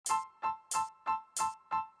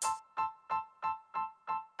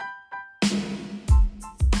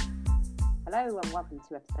Hello and welcome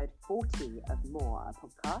to episode 40 of More, a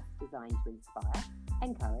podcast designed to inspire,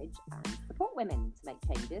 encourage and support women to make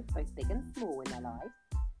changes, both big and small, in their lives.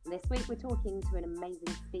 And this week we're talking to an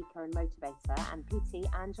amazing speaker and motivator and PT,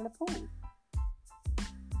 Angela Paul.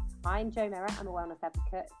 I'm Jo Merritt. I'm a wellness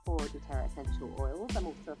advocate for doTERRA Essential Oils. I'm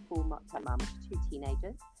also a full time mum of 2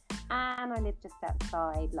 teenagers and I live just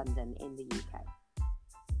outside London in the UK.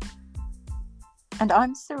 And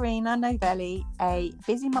I'm Serena Novelli, a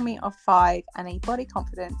busy mummy of 5 and a body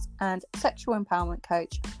confidence and sexual empowerment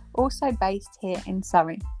coach, also based here in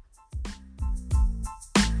Surrey.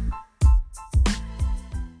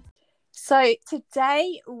 So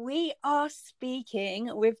today we are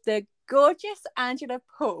speaking with the gorgeous Angela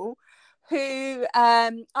Paul, who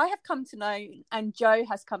I have come to know and Jo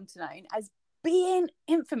has come to know as being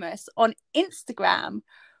infamous on Instagram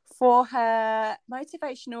for her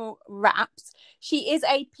motivational raps. She is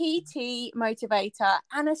a PT motivator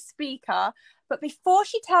and a speaker. But before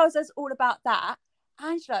she tells us all about that,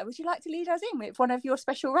 Angela, would you like to lead us in with one of your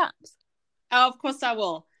special raps? Oh, of course I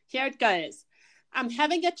will. Here it goes. I'm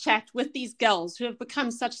having a chat with these girls who have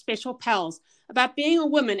become such special pals about being a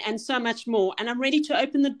woman and so much more. And I'm ready to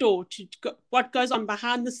open the door to what goes on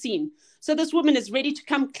behind the scene. So this woman is ready to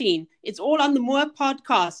come clean. It's all on the More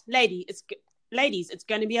podcast. Ladies, it's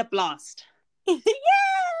going to be a blast. Yeah!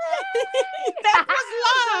 That was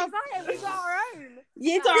love. It was our own.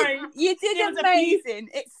 You did amazing.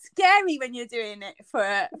 It's scary when you're doing it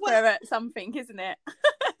for something, isn't it?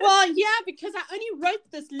 Well, yeah, because I only wrote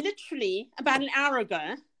this literally about an hour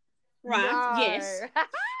ago. Right? No. Yes.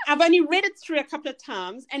 I've only read it through a couple of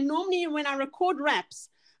times. And normally when I record raps,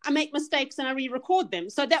 I make mistakes and I re-record them.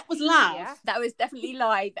 So that was live. Yeah. That was definitely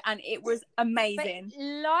live and it was amazing.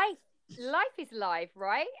 But life is live,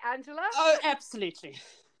 right, Angela? Oh, absolutely.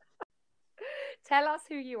 Tell us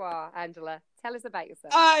who you are, Angela. Tell us about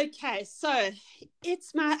yourself. Okay, so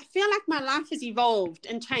I feel like my life has evolved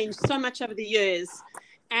and changed so much over the years.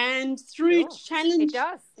 And through challenge... It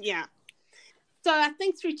does. Yeah. So I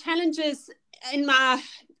think through challenges in my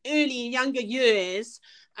younger years,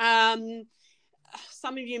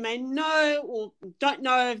 some of you may know or don't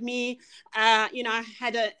know of me. I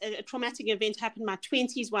had a traumatic event happen in my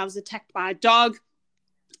 20s where I was attacked by a dog.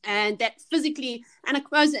 And that physically, and I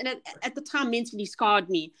suppose at the time mentally scarred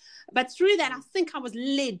me. But through that, I think I was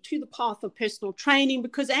led to the path of personal training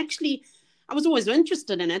because actually I was always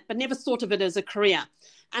interested in it, but never thought of it as a career.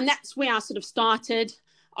 And that's where I sort of started.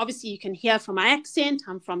 Obviously, you can hear from my accent,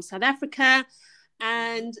 I'm from South Africa.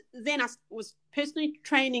 And then I was personally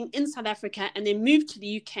training in South Africa and then moved to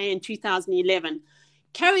the UK in 2011.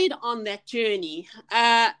 Carried on that journey.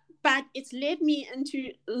 But it's led me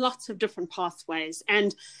into lots of different pathways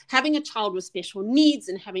and having a child with special needs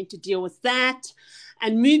and having to deal with that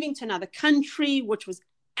and moving to another country, which was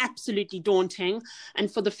absolutely daunting.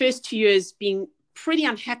 And for the first 2 years being pretty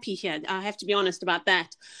unhappy here, I have to be honest about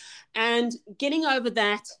that. And getting over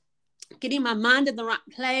that, getting my mind in the right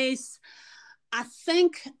place. I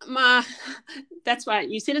think that's why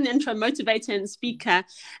you said in the intro, motivator and speaker.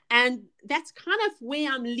 And that's kind of where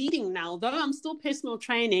I'm leading now, though I'm still personal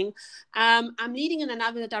training. I'm leading in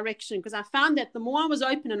another direction because I found that the more I was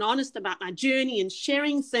open and honest about my journey and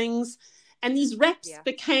sharing things, and these raps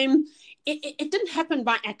became, it didn't happen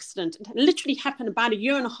by accident. It literally happened about 1.5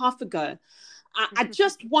 years ago. I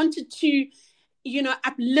just wanted to,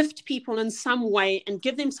 uplift people in some way and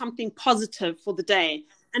give them something positive for the day.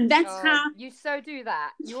 And that's how... You so do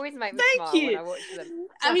that. You always make me smile when I watch them.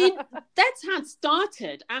 I mean, that's how it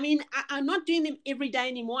started. I mean, I'm not doing them every day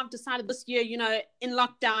anymore. I've decided this year, in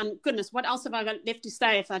lockdown, goodness, what else have I got left to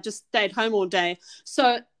say if I just stayed home all day?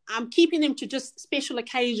 So I'm keeping them to just special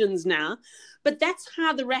occasions now. But that's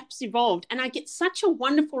how the raps evolved. And I get such a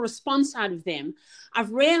wonderful response out of them.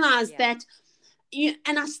 I've realized that...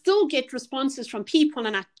 and I still get responses from people,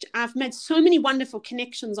 and I've made so many wonderful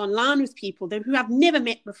connections online with people who I've never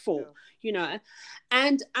met before,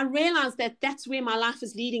 and I realize that that's where my life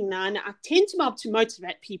is leading now, and I tend to be able to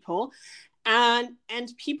motivate people, and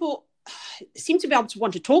people seem to be able to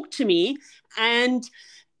want to talk to me, and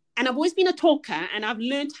I've always been a talker, and I've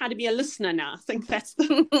learned how to be a listener now. I think that's the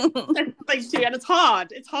thing too, and it's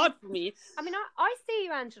hard for me. I mean, I see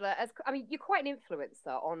you, Angela, you're quite an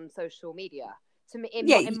influencer on social media. To me,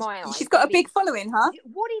 in my eyes, she's got a big following, huh?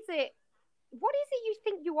 What is it you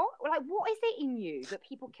think you are? Like, what is it in you that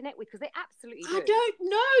people connect with? Because they absolutely do. I don't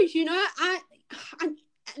know.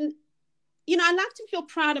 I like to feel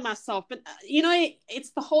proud of myself, but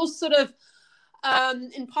it's the whole sort of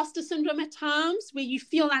imposter syndrome at times where you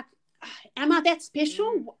feel like, am I that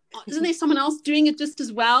special? Isn't there someone else doing it just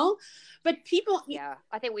as well? But people, Yeah,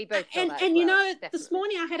 I think we both feel that as and you well, know, definitely. this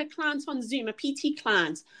morning I had a client on Zoom, a PT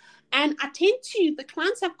client, and I tend to, the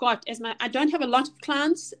clients I've got, I don't have a lot of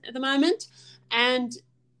clients at the moment, and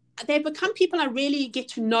they've become people I really get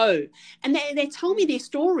to know, and they tell me their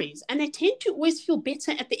stories, and they tend to always feel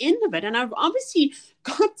better at the end of it. And I've obviously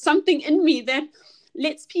got something in me that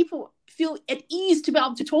lets people feel at ease to be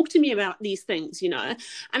able to talk to me about these things, you know.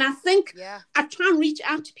 And I think I try and reach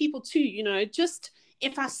out to people too, you know, just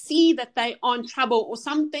if I see that they are in trouble or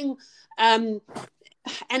something, and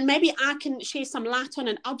maybe I can share some light on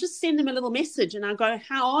it, I'll just send them a little message and I'll go,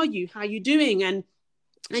 how are you? How are you doing? And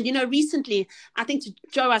you know, recently, I think to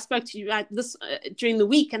Joe, I spoke to you this during the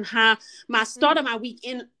week, and how my start of my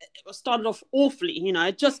weekend started off awfully, you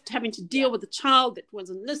know, just having to deal with a child that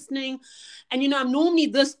wasn't listening. And, you know, I'm normally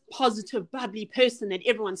this positive, bubbly person that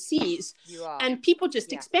everyone sees. You are. And people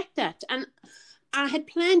just expect that. And I had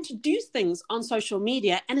planned to do things on social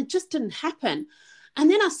media, and it just didn't happen. And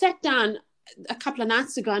then I sat down a couple of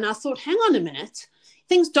nights ago and I thought, hang on a minute.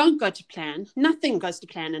 Things don't go to plan. Nothing goes to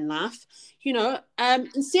plan in life. You know,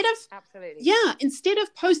 instead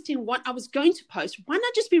of posting what I was going to post, why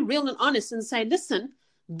not just be real and honest and say, listen,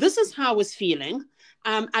 this is how I was feeling.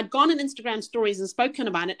 I'd gone on Instagram stories and spoken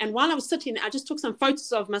about it. And while I was sitting there, I just took some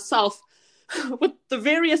photos of myself with the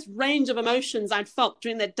various range of emotions I'd felt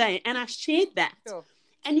during that day. And I shared that. Sure.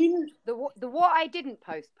 And you the what I didn't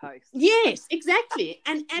post. Yes, exactly.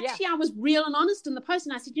 And actually I was real and honest in the post.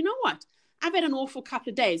 And I said, you know what? I've had an awful couple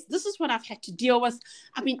of days. This is what I've had to deal with.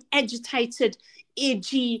 I've been agitated,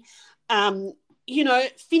 edgy, you know,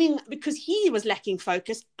 feeling, because he was lacking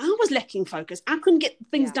focus. I was lacking focus. I couldn't get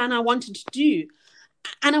things done I wanted to do.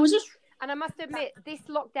 And I was just... And I must admit, this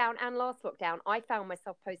lockdown and last lockdown, I found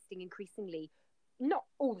myself posting increasingly, not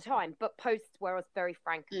all the time, but posts where I was very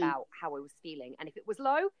frank about how I was feeling. And if it was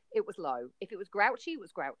low, it was low. If it was grouchy, it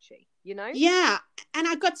was grouchy, you know? Yeah. And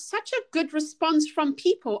I got such a good response from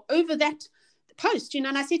people over that post, you know,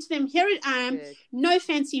 and I said to them, here I am, no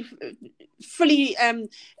fancy fully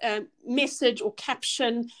message or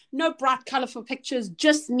caption, no bright, colorful pictures,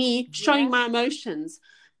 just me showing my emotions.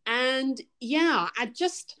 And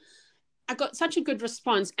I got such a good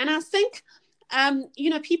response. And I think, you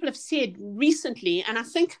know, people have said recently, and I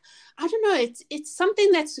think, I don't know, it's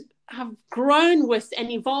something that's have grown with and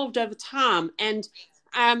evolved over time. And,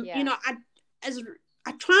 you know,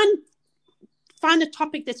 I try and find a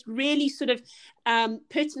topic that's really sort of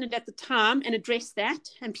pertinent at the time and address that.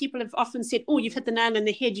 And people have often said, oh, you've hit the nail on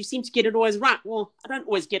the head. You seem to get it always right. Well, I don't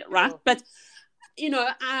always get it right. But, you know,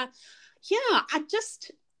 I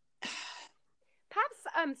just...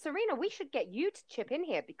 Perhaps, Serena, we should get you to chip in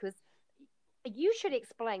here, because you should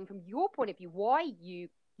explain from your point of view why you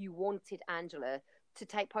wanted Angela to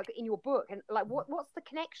take part in your book, and like what's the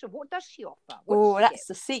connection? What does she offer? Oh, that's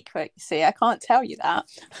the secret. You see, I can't tell you that.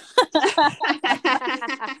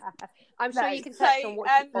 I'm sure you can touch on what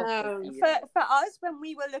she offers. For us, when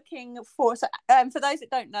we were looking for, for those that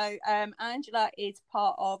don't know, Angela is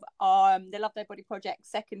part of the Love Thy Body Project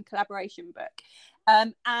second collaboration book,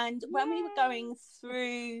 and when we were going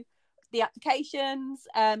through the applications,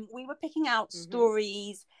 we were picking out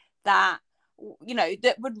stories that, you know,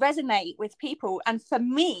 that would resonate with people. And for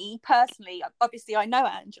me personally, obviously I know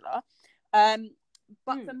Angela,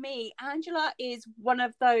 but for me, Angela is one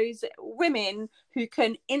of those women who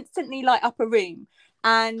can instantly light up a room,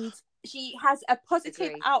 and she has a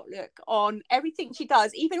positive outlook on everything she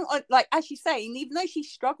does, even on, like, as she's saying, even though she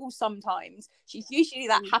struggles sometimes, she's usually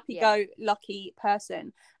that happy-go-lucky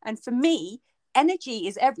person. And for me, energy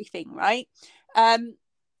is everything, right?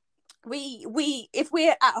 We if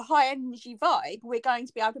we're at a high energy vibe, we're going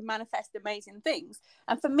to be able to manifest amazing things.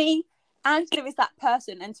 And for me, Angela is that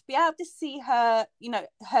person, and to be able to see her, you know,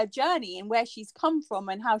 her journey and where she's come from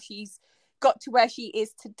and how she's got to where she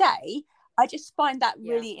is today, I just find that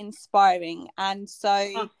really inspiring. And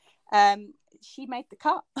so she made the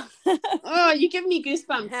cut. Oh, you give me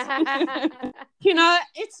goosebumps. You know,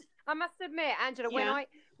 it's... I must admit, Angela,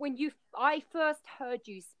 when I first heard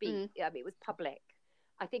you speak, it was public.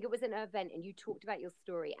 I think it was an event, and you talked about your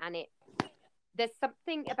story, and there's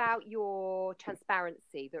something about your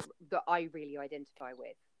transparency that I really identify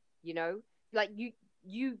with. You know, like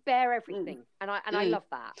you bear everything, and I love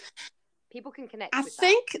that. People can connect. I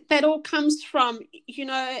think that all comes from, you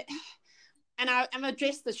know, and I've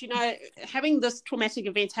addressed this, you know, having this traumatic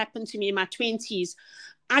event happen to me in my 20s.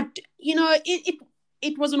 You know,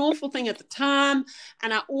 it was an awful thing at the time,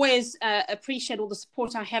 and I always appreciate all the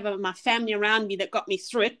support I have of my family around me that got me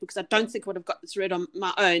through it, because I don't think I would have gotten through it on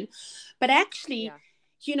my own. But actually,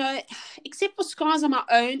 you know, except for scars on my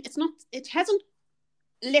own, it hasn't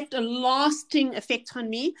left a lasting effect on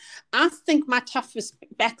me. I think my toughest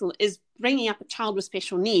battle is bringing up a child with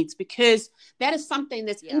special needs, because that is something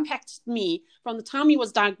that's impacted me from the time he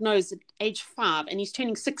was diagnosed at age 5 and he's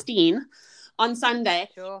turning 16 on Sunday.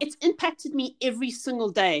 Sure. It's impacted me every single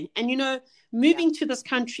day. And, you know, moving to this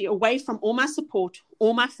country away from all my support,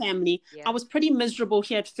 all my family, I was pretty miserable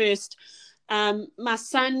here at first. My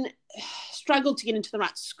son struggled to get into the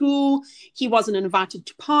right school. He wasn't invited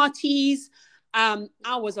to parties. I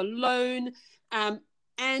was alone.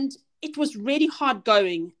 And it was really hard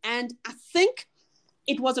going. And I think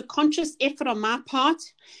it was a conscious effort on my part,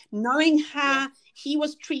 knowing how he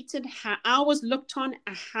was treated, how I was looked on,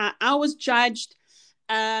 how I was judged.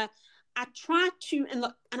 I tried to,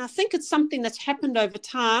 and I think it's something that's happened over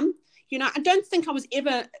time. You know, I don't think I was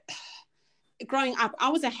ever, growing up, I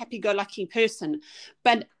was a happy-go-lucky person,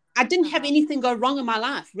 but I didn't have anything go wrong in my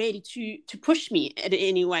life, really, to push me in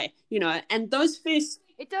any way, you know. And those first...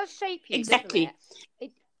 It does shape you, exactly. doesn't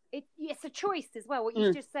it? It's a choice as well. What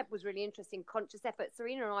you just said was really interesting, conscious effort.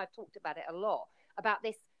 Serena and I have talked about it a lot, about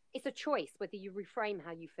this. It's a choice whether you reframe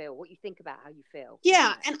how you feel, what you think about how you feel.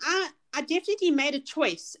 Yeah, and I definitely made a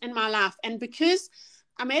choice in my life. And because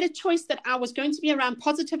I made a choice that I was going to be around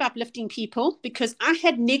positive, uplifting people, because I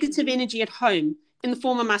had negative energy at home in the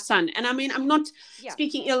form of my son. And I mean, I'm not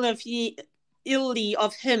speaking illy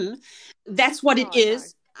of him. That's what it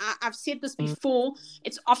is. I've said this before.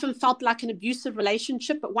 It's often felt like an abusive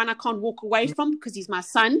relationship, but one I can't walk away from because he's my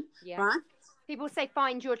son, right? People say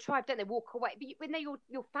find your tribe, don't they? Walk away. But when they're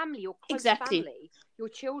your family, your close family, your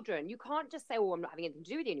children, you can't just say, oh, I'm not having anything to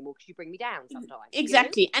do with you anymore because you bring me down sometimes.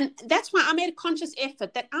 Exactly. You know? And that's why I made a conscious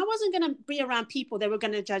effort that I wasn't going to be around people that were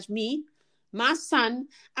going to judge me, my son.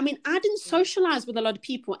 I mean, I didn't socialize with a lot of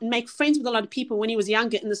people and make friends with a lot of people when he was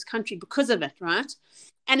younger in this country because of it, right?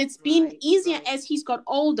 And it's been easier as he's got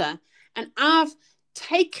older. And I've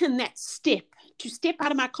taken that step to step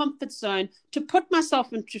out of my comfort zone, to put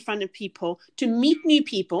myself into front of people, to meet new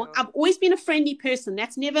people. I've always been a friendly person.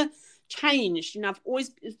 That's never changed. You know, I've always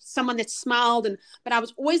been someone that smiled, but I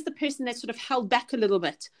was always the person that sort of held back a little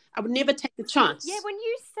bit. I would never take the chance. Yeah, when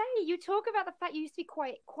you talk about the fact you used to be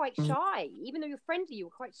quite shy, even though you're friendly, you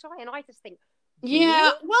were quite shy. And I just think, really?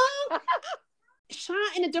 Yeah, well... shy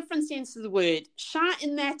in a different sense of the word. Shy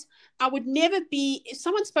in that I would never be, if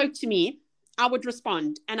someone spoke to me, I would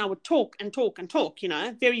respond and I would talk and talk and talk, you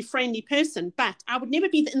know, very friendly person, but I would never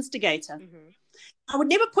be the instigator. I would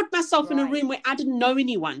never put myself in a room where I didn't know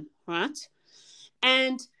anyone, right?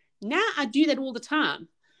 And now I do that all the time.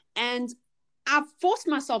 And I've forced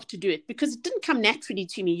myself to do it because it didn't come naturally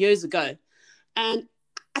to me years ago. And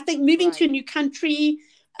I think moving to a new country,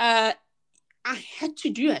 I had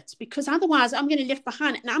to do it because otherwise I'm going to be left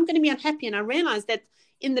behind and I'm going to be unhappy. And I realized that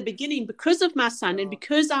in the beginning, because of my son and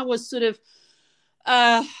because I was sort of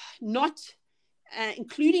not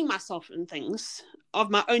including myself in things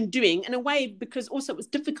of my own doing, in a way, because also it was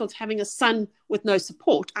difficult having a son with no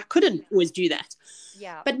support. I couldn't always do that.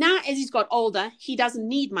 Yeah. But now as he's got older, he doesn't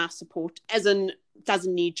need my support, as in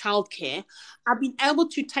doesn't need childcare. I've been able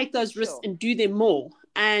to take those risks and do them more.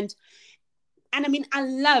 And I mean, I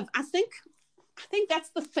think that's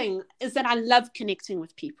the thing, is that I love connecting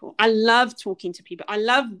with people. I love talking to people. I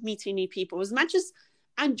love meeting new people. As much as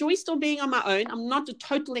I enjoy still being on my own, I'm not a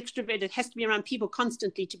total extrovert. It has to be around people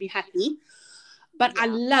constantly to be happy. But I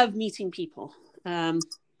love meeting people. I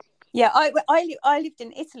lived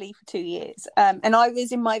in Italy for 2 years, and I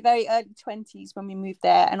was in my very early 20s when we moved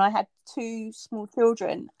there, and I had 2 small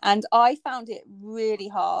children, and I found it really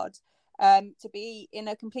hard to be in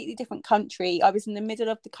a completely different country. I was in the middle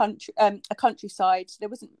of the country, a countryside. So there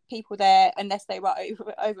wasn't people there unless they were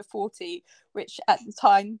over 40, which at the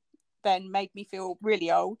time then made me feel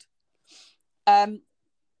really old.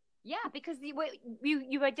 Yeah, because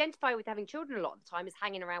you identify with having children a lot of the time as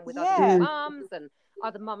hanging around with other mums and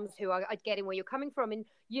other mums who are getting where you're coming from. And,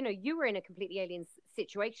 you know, you were in a completely alien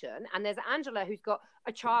situation. And there's Angela who's got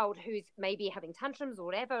a child who's maybe having tantrums or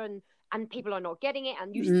whatever. And people are not getting it.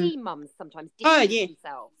 And you see mums sometimes distance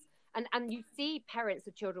themselves. And you see parents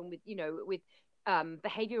of children with, you know, with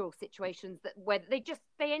behavioural situations where they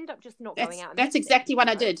end up just not going out. That's exactly what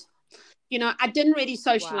I did. You know, I didn't really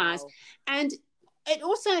socialise. And it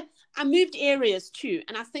also, I moved areas too.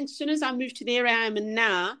 And I think as soon as I moved to the area I'm in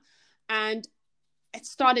now, and it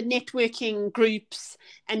started networking groups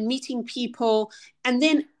and meeting people. And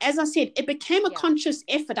then, as I said, it became a conscious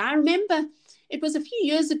effort. I remember it was a few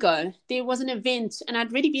years ago, there was an event, and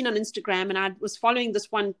I'd already been on Instagram, and I was following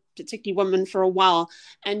this one particular woman for a while,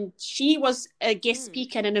 and she was a guest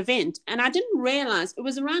speaker at an event. And I didn't realize, it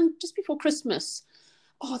was around just before Christmas,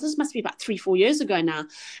 this must be about 3-4 years ago now.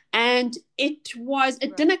 And it was a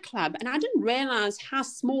dinner club. And I didn't realize how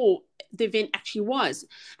small the event actually was.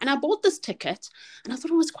 And I bought this ticket and I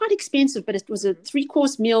thought it was quite expensive, but it was a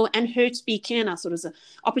 3-course meal and her speaking. And I thought it was an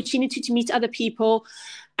opportunity to meet other people.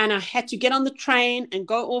 And I had to get on the train and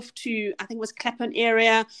go off to, I think it was Clapham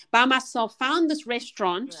area by myself, found this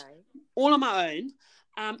restaurant all on my own.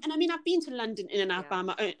 And I mean, I've been to London in and out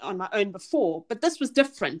on my own before, but this was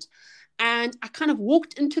different. And I kind of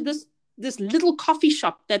walked into this little coffee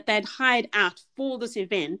shop that they'd hired out for this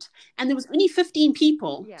event. And there was only 15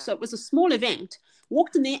 people. Yeah. So it was a small event.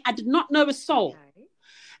 Walked in there. I did not know a soul. Okay.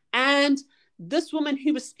 And this woman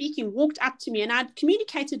who was speaking walked up to me, and I'd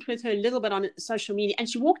communicated with her a little bit on social media. And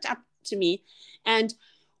she walked up to me, and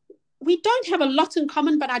we don't have a lot in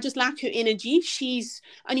common, but I just like her energy. She's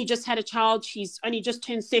only just had a child. She's only just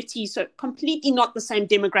turned 30, so completely not the same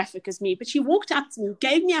demographic as me. But she walked up to me,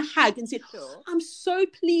 gave me a hug and said, I'm so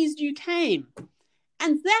pleased you came.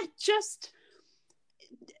 And that just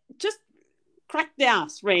cracked the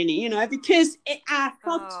ice, really, because I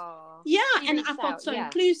felt, and I felt so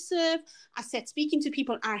inclusive. I sat speaking to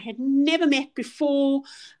people I had never met before.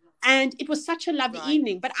 And it was such a lovely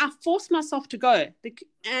evening, but I forced myself to go.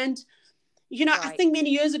 And, I think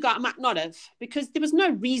many years ago, I might not have, because there was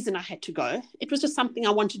no reason I had to go. It was just something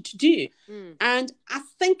I wanted to do. And I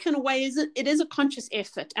think in a way, it is a conscious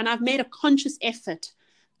effort. And I've made a conscious effort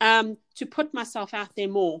to put myself out there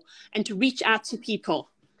more and to reach out to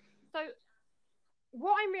people. So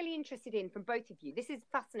what I'm really interested in from both of you, this is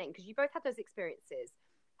fascinating because you both had those experiences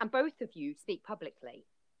and both of you speak publicly.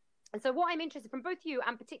 And so what I'm interested from both you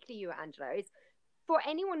and particularly you, Angela, is for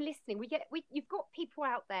anyone listening, you've got people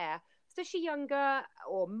out there, especially younger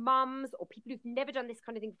or mums or people who've never done this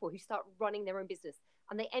kind of thing before, who start running their own business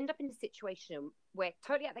and they end up in a situation where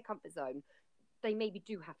totally out their comfort zone, they maybe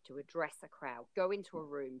do have to address a crowd, go into a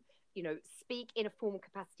room, speak in a formal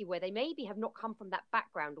capacity where they maybe have not come from that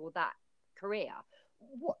background or that career.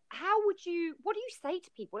 What do you say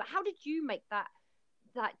to people? How did you make that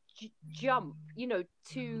jump,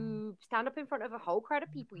 to stand up in front of a whole crowd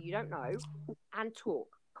of people you don't know and talk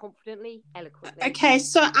confidently, eloquently? Okay,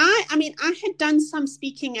 so I had done some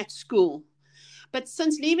speaking at school, but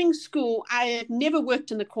since leaving school, I have never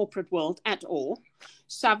worked in the corporate world at all.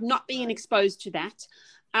 So I've not been exposed to that.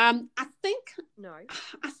 I think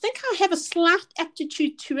I have a slight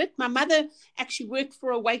aptitude to it. My mother actually worked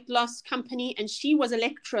for a weight loss company, and she was a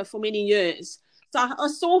lecturer for many years. So I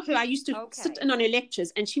saw her. I used to sit in on her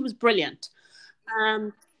lectures, and she was brilliant.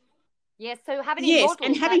 So having models,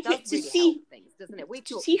 and having to see things, doesn't it?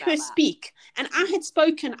 To see her speak, and I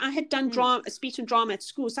had done speech and drama at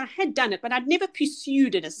school, so I had done it, but I'd never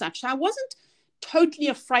pursued it as such. So I wasn't totally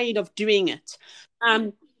afraid of doing it.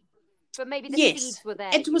 But maybe the seeds were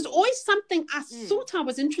there. It was always something I thought I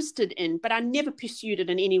was interested in, but I never pursued it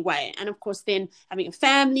in any way. And of course, then having a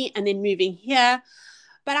family and then moving here,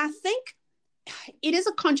 but I think it is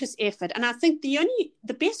a conscious effort. And I think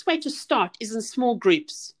the best way to start is in small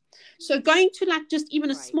groups. So going to just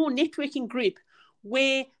even a small networking group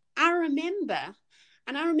where I remember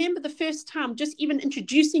the first time just even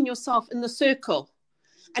introducing yourself in the circle.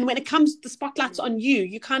 And when it comes, the spotlight's on you,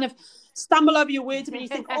 you kind of stumble over your words and you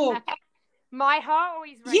think, my heart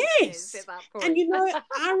always races at that point. And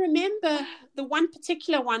I remember the one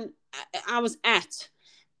particular one I was at,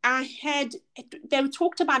 they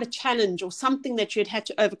talked about a challenge or something that you had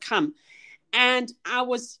to overcome. And I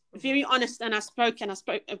was very honest, and I spoke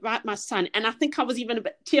about my son. And I think I was even a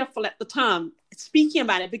bit tearful at the time speaking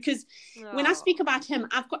about it, because when I speak about him,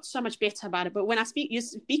 I've got so much better about it. But when you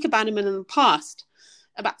speak about him in the past,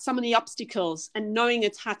 about some of the obstacles and knowing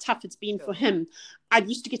how tough it's been for him, I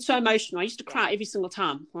used to get so emotional. I used to cry every single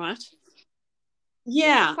time, right?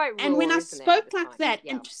 Yeah. Raw, and when I spoke like that,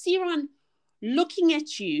 and to see everyone looking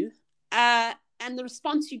at you and the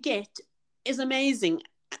response you get is amazing.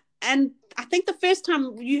 And I think the first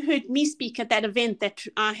time you heard me speak at that event that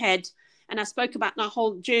I had, and I spoke about my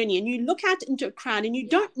whole journey, and you look out into a crowd and you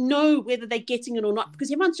don't know whether they're getting it or not,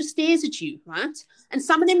 because everyone just stares at you, right? And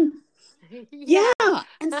some of them, and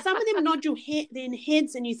some of them nod their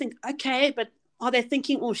heads, and you think, okay, but are they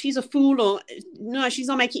thinking, oh, she's a fool, or no, she's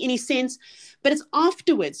not making any sense? But it's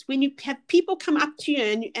afterwards when you have people come up to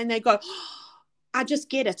you and they go, oh, I just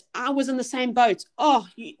get it. I was in the same boat. Oh,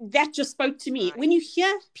 that just spoke to me. Right. When you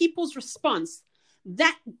hear people's response,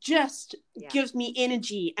 that just gives me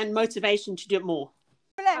energy and motivation to do it more.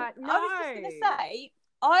 I was just going to say,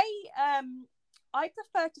 I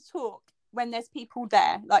prefer to talk when there's people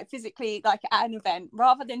there, like physically, like at an event,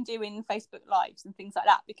 rather than doing Facebook Lives and things like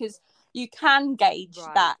that, because you can gauge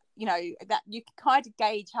that, that you can kind of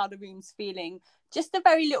gauge how the room's feeling just a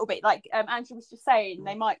very little bit, like Angela was just saying,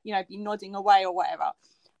 they might, you know, be nodding away or whatever.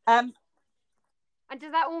 And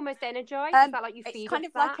does that almost energize? Is that like you feed? It's kind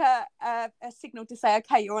of like a signal to say,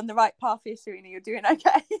 okay, you're on the right path here, Serena, you're doing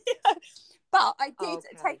okay. But I did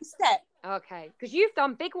take a step. Okay, because you've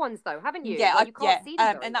done big ones though, haven't you? Yeah, you can't see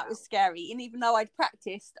them and that was scary. And even though I'd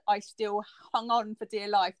practiced, I still hung on for dear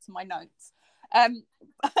life to my notes.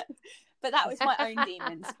 But that was my own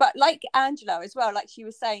demons. But like Angela as well, like she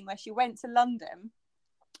was saying, where she went to London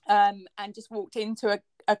and just walked into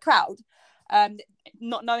a crowd,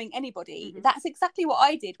 not knowing anybody. Mm-hmm. That's exactly what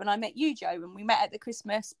I did when I met you, Jo, when we met at the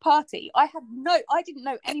Christmas party. I didn't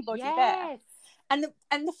know anybody there. And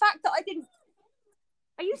the fact that I didn't.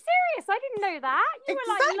 Are you serious? I didn't know that. You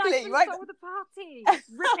were like right? Of the party,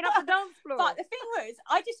 ripping up the dance floor. But the thing was,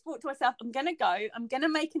 I just thought to myself, I'm gonna go. I'm gonna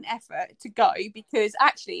make an effort to go, because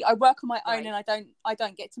actually I work on my own, and I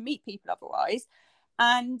don't get to meet people otherwise.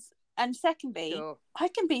 And secondly, I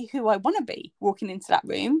can be who I want to be walking into that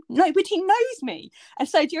room. Nobody knows me. And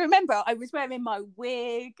so, do you remember? I was wearing my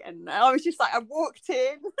wig, and I was just like, I walked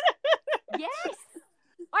in. Yes,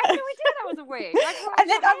 I had no idea that was a wig. And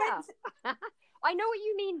then I went. I know what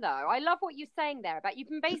you mean, though. I love what you're saying there about you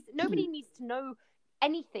can nobody needs to know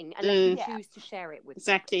anything unless you choose to share it with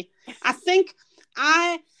exactly them. I think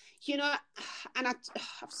and I've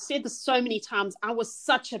said this so many times, I was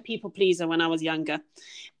such a people pleaser when I was younger,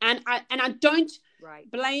 and I don't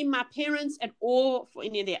blame my parents at all for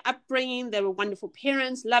any of their upbringing. They were wonderful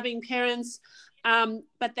parents, loving parents,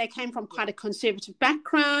 but they came from quite a conservative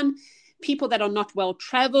background, people that are not well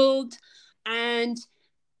traveled, and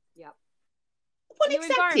well,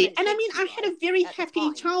 exactly. And I mean, I had a very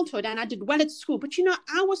happy childhood, and I did well at school. But,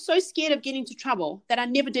 I was so scared of getting into trouble that I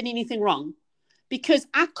never did anything wrong, because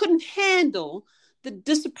I couldn't handle the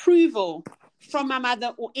disapproval from my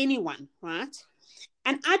mother or anyone, right?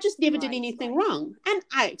 And I just never did anything wrong. And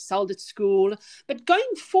I excelled at school. But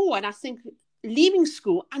going forward, I think leaving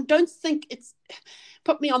school, I don't think it's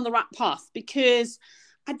put me on the right path, because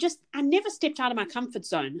I never stepped out of my comfort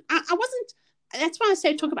zone. I wasn't. That's why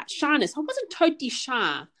I talk about shyness. I wasn't totally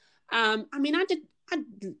shy. I mean, I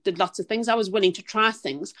did lots of things. I was willing to try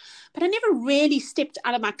things, but I never really stepped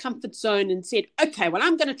out of my comfort zone and said, okay, well,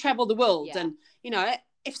 I'm going to travel the world. Yeah. And,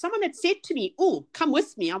 if someone had said to me, oh, come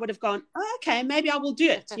with me, I would have gone, oh, okay, maybe I will do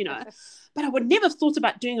it, but I would never have thought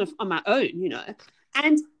about doing it on my own,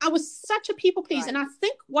 and I was such a people pleaser. And I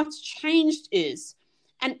think what's changed is,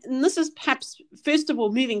 and this is perhaps, first of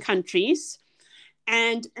all, moving countries.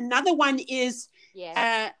 And another one is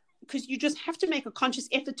because you just have to make a conscious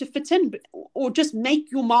effort to fit in, or just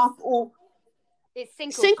make your mark, or it's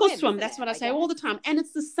sink or swim. That's what I say all the time. And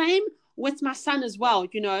it's the same with my son as well.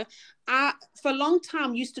 I for a long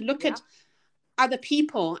time used to look at other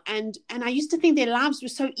people, and I used to think their lives were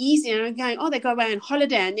so easy, and I'm going, oh, they go away on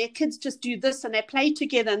holiday and their kids just do this and they play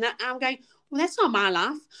together, and I'm going, well, that's not my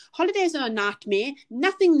life. Holidays are a nightmare.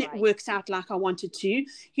 Nothing that works out like I wanted to.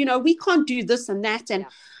 We can't do this and that. And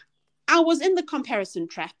I was in the comparison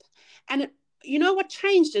trap. And what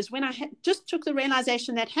changed is when I just took the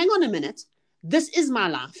realization that, hang on a minute, this is my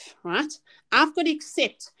life, right? I've got to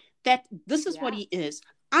accept that this is what he is.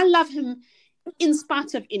 I love him in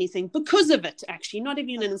spite of anything, because of it, actually, not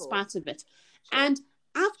even in spite of it. Sure. And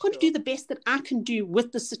I've got to do the best that I can do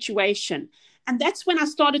with the situation. And that's when I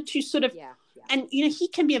started to sort of, and he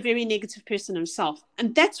can be a very negative person himself.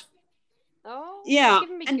 And that's,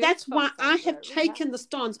 and that's why I have taken the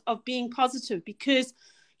stance of being positive, because,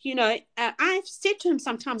 I've said to him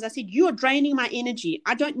sometimes, I said, you are draining my energy.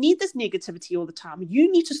 I don't need this negativity all the time.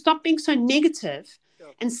 You need to stop being so negative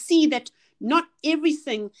and see that not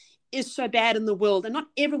everything is so bad in the world, and not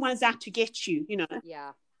everyone is out to get you,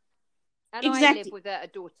 Yeah. And I live with a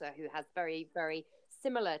daughter who has very, very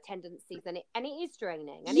similar tendencies, and it is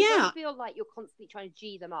draining, and it does feel like you're constantly trying to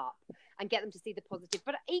G them up and get them to see the positive.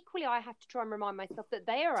 But equally, I have to try and remind myself that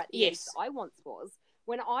they are at the age that I once was,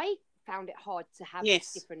 when I found it hard to have a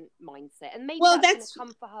different mindset, and maybe that's going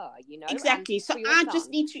to come for her, exactly. So I just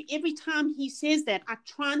need to, every time he says that, I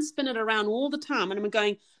try and spin it around all the time, and I'm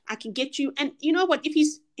going, I can get you. And you know what, if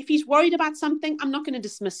he's worried about something, I'm not going to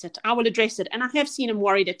dismiss it. I will address it. And I have seen him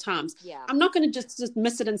worried at times. I'm not going to just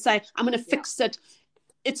dismiss it and say, I'm going to fix it.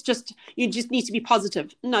 It's just, you just need to be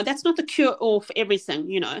positive. No, that's not the cure all for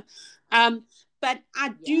everything, but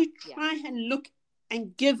I do try and look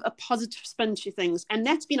and give a positive spin to things. And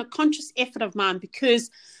that's been a conscious effort of mine, because,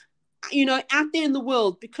 out there in the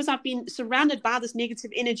world, because I've been surrounded by this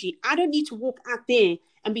negative energy, I don't need to walk out there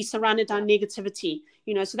and be surrounded by negativity,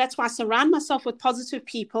 so that's why I surround myself with positive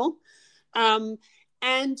people, and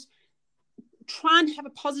try and have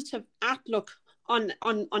a positive outlook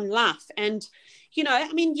on life. And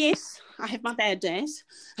I mean, yes, I have my bad days,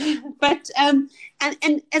 but and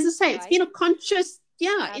as I say, it's been a conscious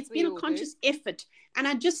effort, and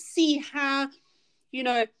I just see how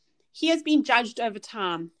he has been judged over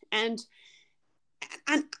time, and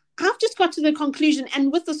I've just got to the conclusion,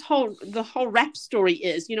 and with the whole rap story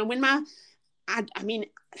is, when I mean,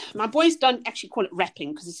 my boys don't actually call it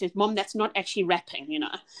rapping, because he says, Mom, that's not actually rapping, and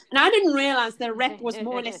I didn't realize that rap was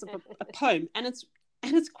more or less a poem, and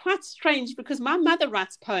it's quite strange, because my mother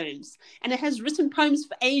writes poems, and it has written poems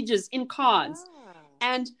for ages in cards,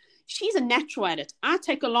 and she's a natural at it. I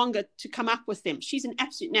take her longer to come up with them. She's an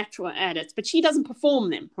absolute natural at it, but she doesn't perform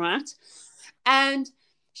them, right? And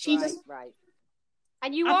she right.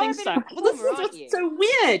 And you I are think a bit so. of a Well, this performer, is aren't what's you? so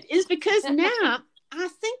weird, is because now I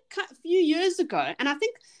think a few years ago, and I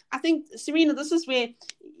think Serena, this is where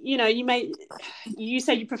you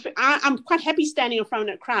say you prefer. I'm quite happy standing in front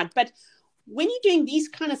of a crowd, but when you're doing these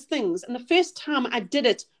kind of things, and the first time I did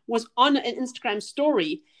it was on an Instagram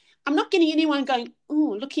story, I'm not getting anyone going,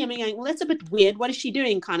 oh, looking at me going, well, that's a bit weird. What is she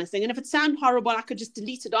doing, kind of thing. And if it sounded horrible, I could just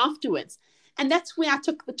delete it afterwards. And that's where I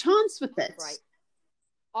took the chance with it. Right.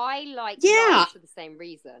 I like live for the same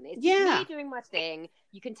reason. It's me doing my thing.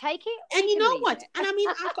 You can take it, or and you know what? it. And I mean,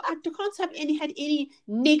 I can't say I've had any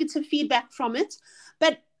negative feedback from it,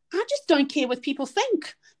 but I just don't care what people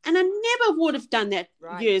think. And I never would have done that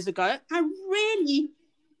years ago. I really.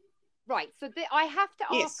 Right. So I have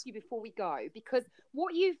to ask you before we go, because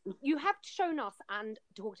what you have shown us and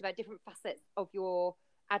talked about different facets of your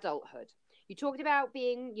adulthood. You talked about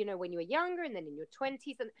being, when you were younger, and then in your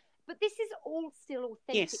 20s, but this is all still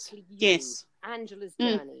authentically you, Angela's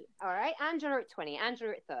journey. All right, Angela at 20,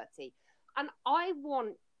 Angela at 30, and I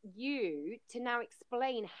want you to now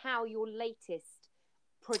explain how your latest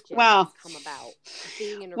project has come about.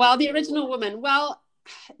 Being an the original woman. Well,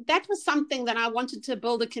 that was something that I wanted to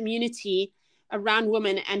build a community around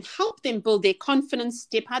women and help them build their confidence,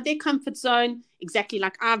 step out their comfort zone, exactly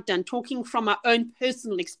like I've done, talking from my own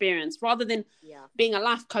personal experience rather than being a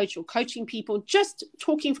life coach or coaching people, just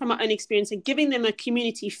talking from my own experience and giving them a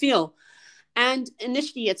community feel. And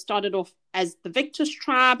initially it started off as the Victors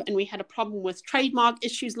Tribe, and we had a problem with trademark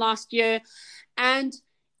issues last year, and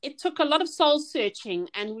it took a lot of soul searching,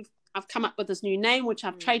 and I've come up with this new name, which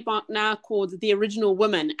I've trademarked now, called The Original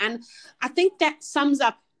Woman. And I think that sums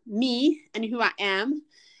up me and who I am,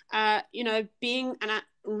 being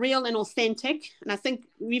real and authentic. And I think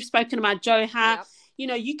we've spoken about, Joe, how,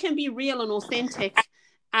 you can be real and authentic,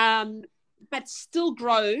 but still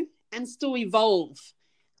grow and still evolve,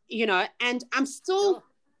 and I'm still...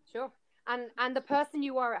 Sure. And the person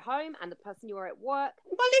you are at home and the person you are at work.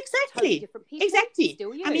 Well, exactly. Totally different people. Exactly.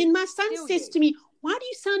 Still you. I mean, my son says to me, why do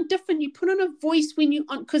you sound different? You put on a voice when you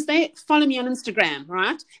on, because they follow me on Instagram,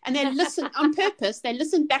 right? And they listen on purpose. They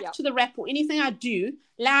listen back to the rap or anything I do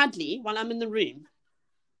loudly while I'm in the room,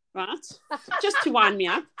 right? Just to wind me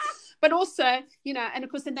up. But also, and of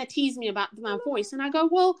course, then they tease me about my voice. And I go,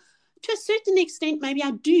 well, to a certain extent, maybe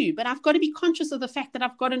I do, but I've got to be conscious of the fact that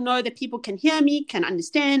I've got to know that people can hear me, can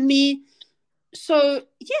understand me. So,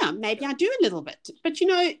 maybe I do a little bit. But,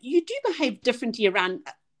 you do behave differently around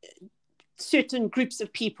certain groups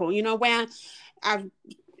of people, where I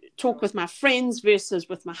talk with my friends versus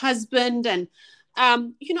with my husband. And,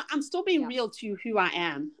 I'm still being real to who I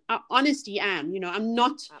am. I honestly am, I'm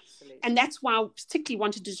not. Absolutely. And that's why I particularly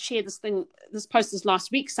wanted to share this post this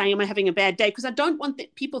last week saying, am I having a bad day? Because I don't want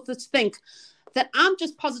people to think that I'm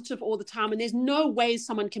just positive all the time. And there's no way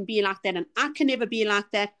someone can be like that. And I can never be like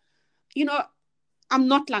that. I'm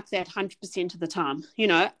not like that 100% of the time.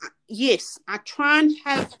 Yes, I try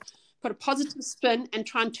and put a positive spin and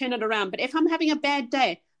try and turn it around. But if I'm having a bad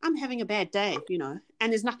day, I'm having a bad day,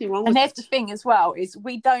 and there's nothing wrong with it. And there's the thing as well, is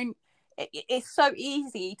it's so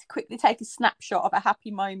easy to quickly take a snapshot of a happy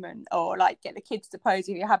moment or like get the kids to pose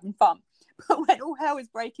if you're having fun. But when all hell is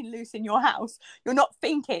breaking loose in your house, you're not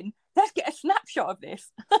thinking, let's get a snapshot of this.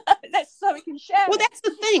 So we can share it. That's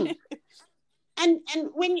the thing. And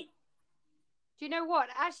when you... Do you know what?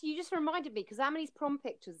 Actually, you just reminded me, because Amily's prom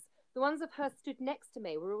pictures, the ones of her stood next to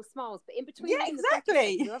me were all smiles, but in between,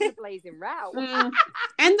 exactly, you're having a blazing row.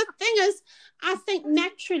 And the thing is, I think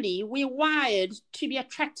naturally we're wired to be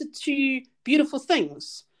attracted to beautiful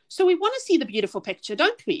things, so we want to see the beautiful picture,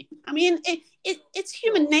 don't we? I mean, it's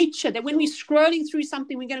human nature that when we're scrolling through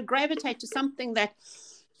something, we're going to gravitate to something that,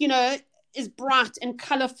 is bright and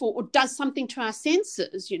colorful or does something to our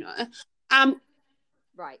senses.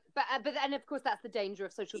 Right, but and of course that's the danger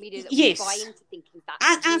of social media, that yes. we buy into thinking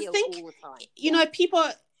that's real all the time. People,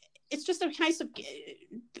 it's just a case of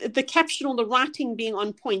the caption or the writing being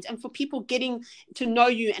on point, and for people getting to know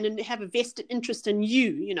you and have a vested interest in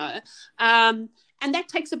you, you know. And that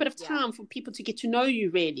takes a bit of time for people to get to know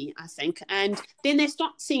you, really, I think. And then they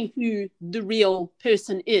start seeing who the real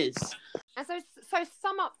person is. And so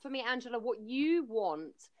sum up for me, Angela, what you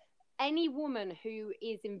want any woman who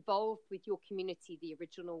is involved with your community, the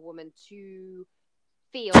original woman, to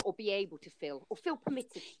feel or be able to feel or feel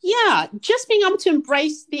permitted. Yeah, just being able to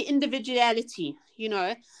embrace their individuality, you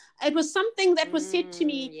know. It was something that was said to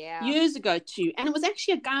me years ago too. And it was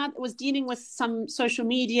actually a guy that was dealing with some social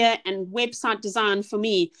media and website design for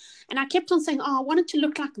me. And I kept on saying, oh, I want it to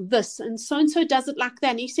look like this. And so does it like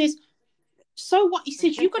that. And he says, so what? He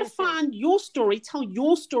says, you've got to find your story, tell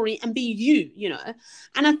your story and be you, you know.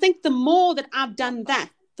 And I think the more that I've done that,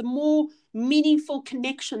 the more meaningful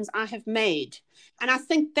connections I have made. And I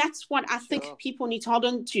think that's what I think people need to hold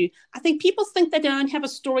on to. I think people think that they don't have a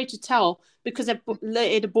story to tell because they've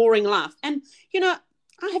led a boring life. And, you know,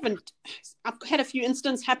 I've had a few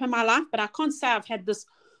incidents happen in my life, but I can't say I've had this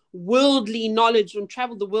worldly knowledge and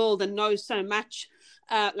traveled the world and know so much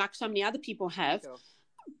like so many other people have. Sure.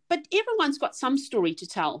 But everyone's got some story to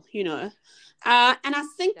tell, you know. And I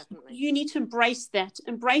think you need to embrace that.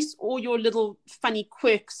 Embrace all your little funny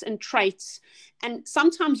quirks and traits. And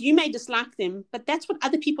sometimes you may dislike them, but that's what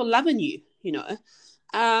other people love in you, you know.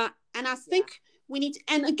 And I think we need to,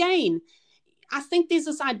 and again, I think there's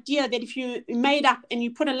this idea that if you're made up and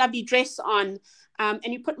you put a lovely dress on and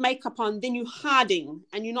you put makeup on, then you're hiding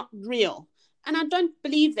and you're not real. And I don't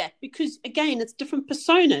believe that because, again, it's different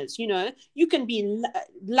personas, you know. You can be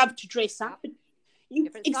love to dress up, but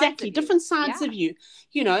different sides of you,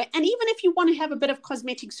 you know. And even if you want to have a bit of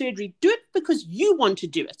cosmetic surgery, do it because you want to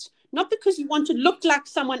do it, not because you want to look like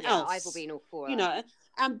someone else. I've been all for you know.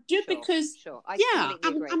 Do it because,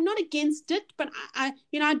 I'm not against it, but I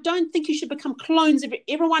don't think you should become clones.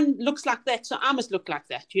 Everyone looks like that, so I must look like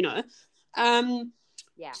that, you know.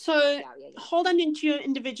 Hold on into your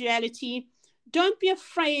individuality. Don't be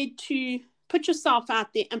afraid to put yourself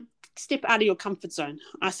out there and step out of your comfort zone.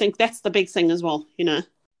 I think that's the big thing as well, you know.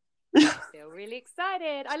 I feel really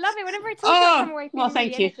excited. I love it. Whenever I talk, I come away feeling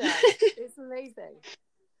thank really you. energized. It's amazing.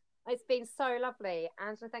 It's been so lovely.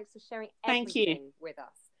 Angela, thanks for sharing everything with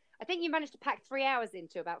us. I think you managed to pack 3 hours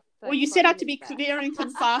into about 30 Well, you set out to be clear and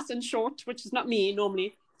concise and short, which is not me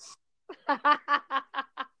normally.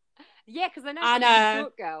 Yeah, because I know you're a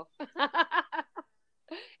short girl.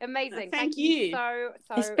 Amazing. Thank you. So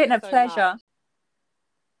it's been a pleasure. Much.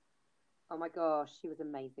 Oh my gosh, she was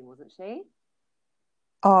amazing, wasn't she?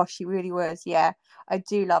 Oh, she really was. Yeah, I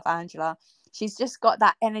do love Angela. She's just got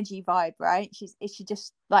that energy vibe, right? She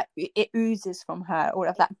just like it oozes from her, all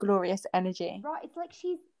of that glorious energy. Right, it's like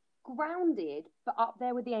she's grounded, but up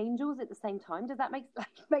there with the angels at the same time. Does that make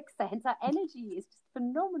sense? That energy is just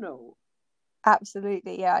phenomenal.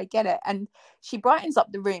 Absolutely, yeah, I get it. And she brightens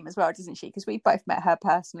up the room as well, doesn't she? Because we've both met her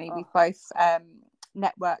personally. We've both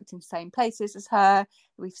networked in the same places as her.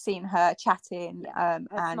 We've seen her chatting. Her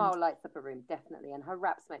smile lights up a room, definitely, and her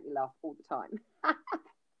raps make me laugh all the time.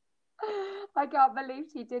 I can't believe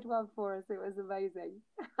she did one for us. It was amazing.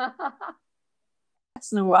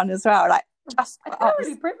 Personal one as well, like just I feel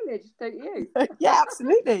really privileged, don't you? Yeah,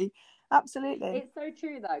 absolutely. It's so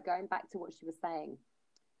true, though. Going back to what she was saying,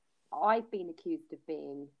 I've been accused of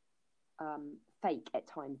being fake at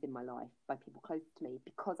times in my life by people close to me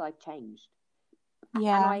because I've changed.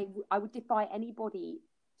 Yeah. And I would defy anybody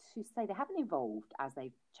to say they haven't evolved as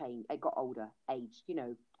they've changed, they got older, aged, you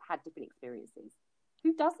know, had different experiences.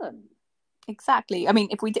 Who doesn't? Exactly. I mean,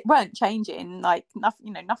 if we weren't changing, like nothing,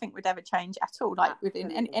 you know, nothing would ever change at all, like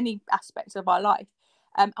within any aspects of our life.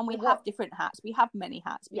 And we have different hats. We have many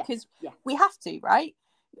hats because we have to, right?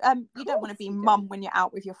 You don't want to be mum when you're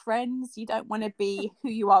out with your friends. You don't want to be who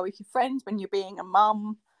you are with your friends when you're being a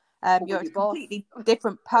mum. You're a completely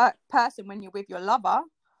different person when you're with your lover.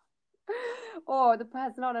 Or the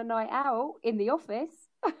person on a night out in the office.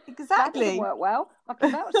 Exactly. That doesn't work well. I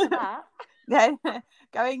can vouch for that. Yeah,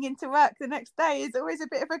 going into work the next day is always a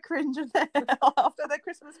bit of a cringe after the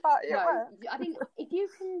Christmas party at work. I think if you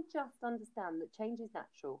can just understand that change is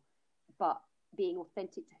natural, but being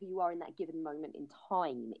authentic to who you are in that given moment in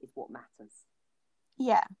time is what matters.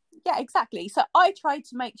 Yeah, exactly. So I try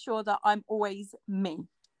to make sure that I'm always me.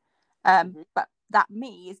 But that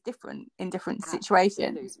me is different in different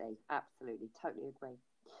situations. Absolutely. Totally agree.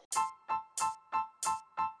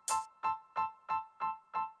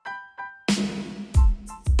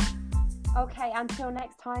 Okay, until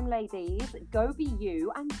next time, ladies, go be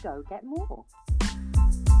you and go get more.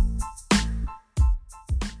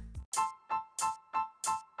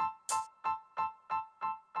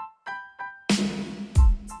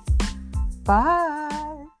 Bye.